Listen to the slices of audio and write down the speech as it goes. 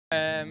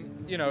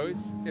you know,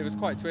 it was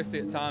quite twisty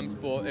at times,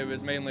 but it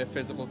was mainly a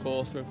physical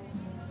course with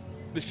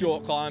the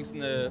short climbs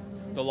and the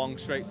long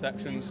straight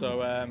sections.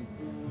 So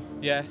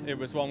yeah, it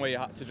was one where you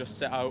had to just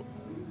set out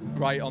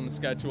right on the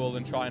schedule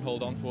and try and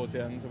hold on towards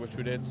the end, which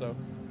we did. So.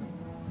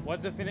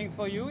 What's the feeling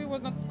for you? It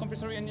was not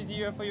compulsory an easy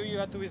year for you. You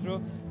had to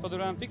withdraw for the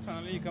Olympics.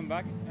 Finally, you come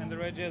back, and the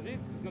red jersey,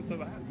 it's not so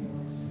bad.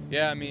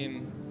 Yeah, I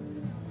mean,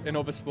 in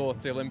other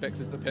sports, the Olympics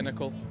is the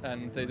pinnacle,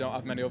 and they don't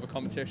have many other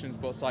competitions.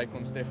 But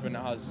cycling's different.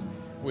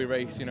 We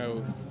race, you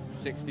know,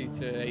 60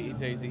 to 80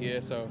 days a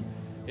year. So,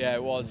 yeah,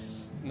 it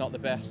was not the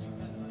best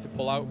to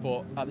pull out,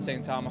 but at the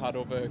same time, I had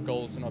other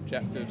goals and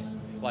objectives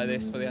like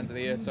this for the end of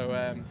the year. So,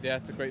 yeah,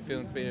 it's a great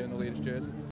feeling to be here in the leaders' jersey.